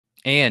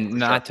And for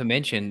sure. not to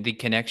mention the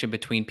connection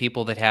between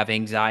people that have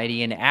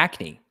anxiety and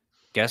acne.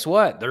 Guess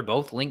what? They're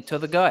both linked to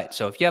the gut.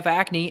 So if you have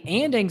acne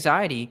and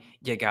anxiety,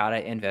 you got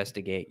to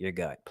investigate your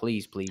gut.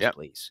 Please, please, Yep.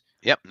 please.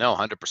 Yep. No,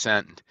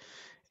 100%.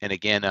 And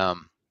again,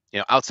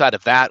 outside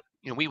of that,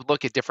 we would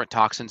look at different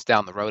toxins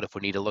down the road if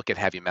we need to look at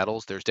heavy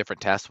metals. There's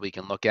different tests we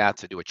can look at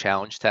to do a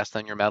challenge test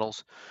on your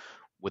metals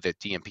with a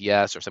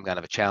DMPS or some kind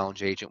of a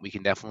challenge agent. We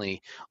can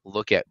definitely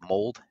look at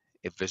mold.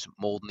 If there's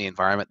mold in the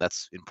environment,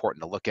 that's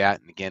important to look at.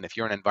 And again, if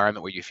you're in an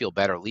environment where you feel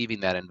better leaving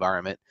that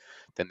environment,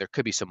 then there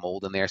could be some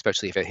mold in there,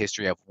 especially if a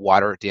history of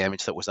water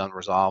damage that was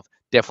unresolved.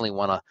 Definitely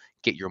want to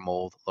get your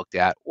mold looked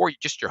at, or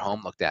just your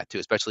home looked at too,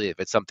 especially if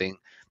it's something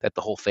that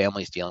the whole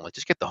family is dealing with.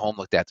 Just get the home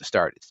looked at to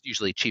start. It's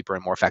usually cheaper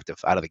and more effective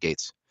out of the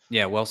gates.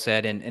 Yeah, well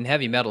said. And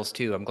heavy metals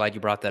too. I'm glad you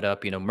brought that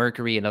up.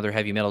 Mercury and other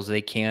heavy metals,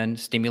 they can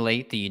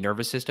stimulate the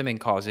nervous system and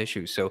cause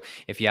issues. So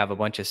if you have a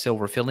bunch of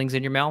silver fillings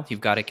in your mouth,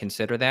 you've got to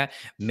consider that.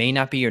 May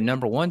not be your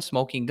number one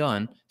smoking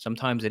gun.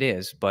 Sometimes it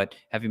is, but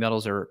heavy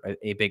metals are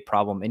a big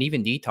problem. And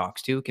even detox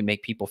too can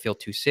make people feel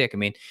too sick. I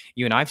mean,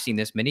 you and I've seen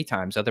this many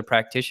times. Other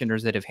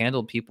practitioners that have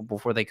handled people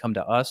before they come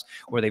to us,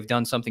 where they've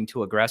done something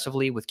too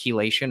aggressively with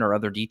chelation or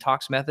other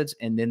detox methods,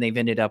 and then they've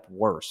ended up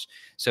worse.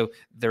 So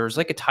there's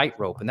like a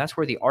tightrope, and that's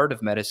where the art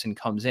of medicine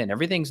comes in.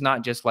 Everything's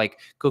not just like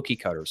cookie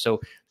cutter. So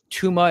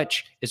too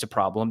much is a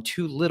problem,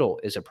 too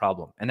little is a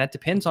problem. And that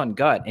depends on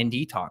gut and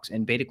detox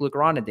and beta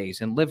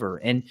glucuronidase and liver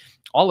and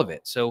all of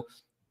it. So,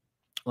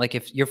 like,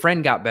 if your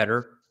friend got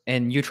better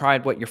and you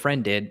tried what your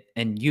friend did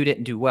and you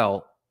didn't do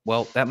well,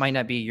 well, that might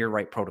not be your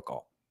right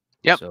protocol.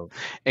 Yep, So,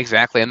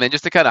 exactly. And then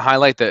just to kind of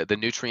highlight the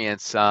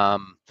nutrients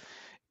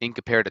in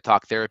compared to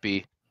talk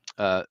therapy,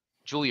 uh,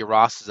 Julia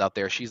Ross is out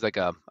there. She's like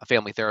a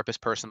family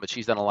therapist person, but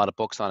she's done a lot of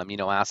books on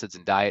amino acids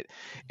and diet.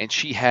 And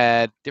she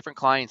had different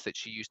clients that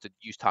she used to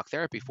use talk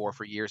therapy for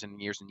years and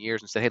years and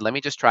years, and said, "Hey, let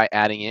me just try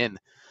adding in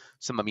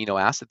some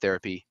amino acid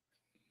therapy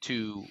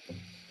to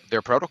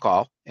their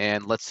protocol,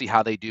 and let's see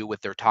how they do with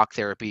their talk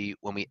therapy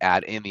when we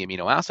add in the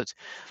amino acids."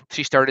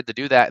 She started to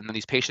do that, and then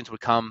these patients would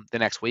come the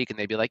next week and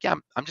they'd be like, "Yeah,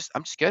 I'm just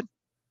good.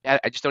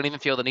 I just don't even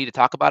feel the need to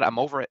talk about it. I'm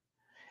over it."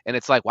 And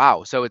it's like,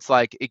 wow. So it's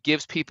like it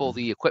gives people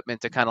the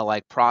equipment to kind of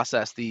like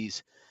process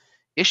these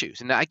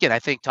issues. And again, I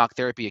think talk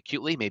therapy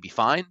acutely may be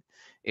fine.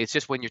 It's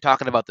just when you're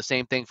talking about the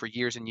same thing for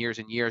years and years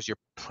and years, you're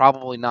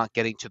probably not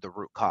getting to the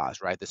root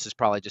cause, right? This is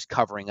probably just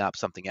covering up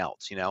something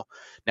else. Now,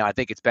 I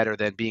think it's better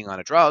than being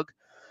on a drug,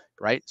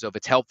 right? So if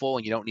it's helpful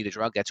and you don't need a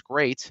drug, that's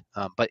great.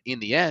 But in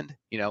the end,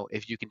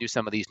 if you can do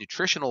some of these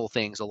nutritional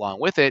things along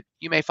with it,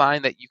 you may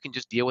find that you can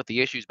just deal with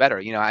the issues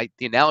better.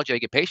 The analogy I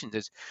give patients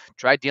is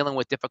try dealing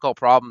with difficult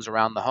problems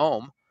around the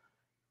home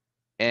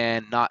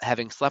and not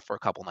having slept for a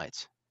couple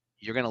nights.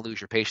 You're going to lose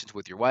your patience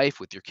with your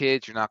wife, with your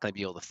kids. You're not going to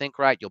be able to think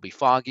right. You'll be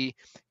foggy,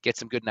 get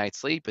some good night's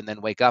sleep, and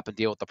then wake up and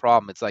deal with the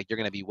problem. It's like you're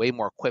going to be way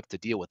more equipped to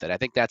deal with it. I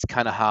think that's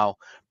kind of how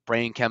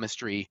brain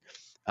chemistry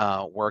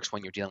works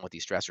when you're dealing with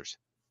these stressors.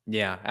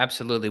 yeah,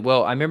 absolutely.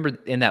 Well, I remember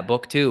in that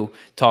book too,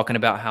 talking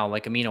about how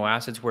like amino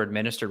acids were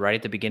administered right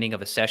at the beginning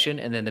of a session,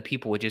 and then the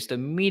people would just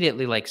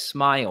immediately like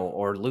smile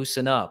or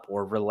loosen up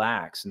or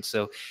relax. And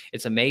so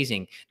it's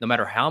amazing. No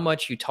matter how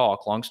much you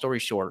talk, long story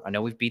short, I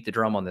know we've beat the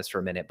drum on this for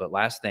a minute, but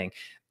last thing,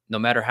 no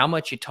matter how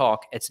much you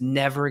talk, it's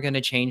never going to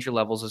change your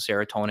levels of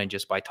serotonin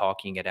just by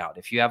talking it out.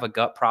 If you have a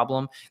gut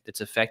problem that's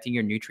affecting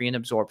your nutrient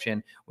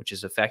absorption, which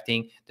is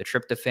affecting the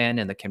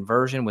tryptophan and the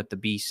conversion with the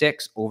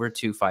B6 over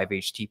to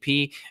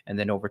 5-HTP and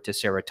then over to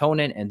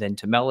serotonin and then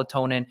to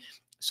melatonin.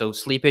 So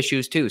sleep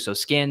issues too. So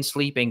skin,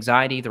 sleep,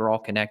 anxiety, they're all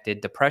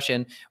connected.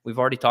 Depression, we've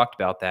already talked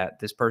about that.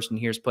 This person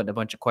here is putting a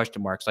bunch of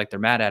question marks like they're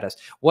mad at us.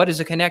 What is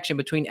the connection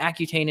between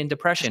Accutane and Just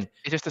depression?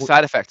 it's just a Well,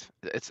 side effect.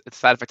 It's a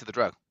side effect of the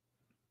drug.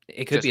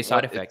 it It's could be just a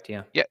what side it effect.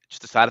 Yeah. yeah,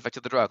 just a side effect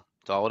of the drug.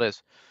 That's all it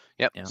is.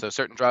 Yep. Yeah. So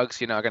certain drugs,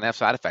 are going to have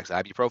side effects.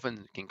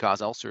 Ibuprofen can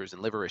cause ulcers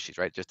and liver issues,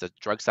 right? Just a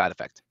drug side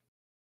effect.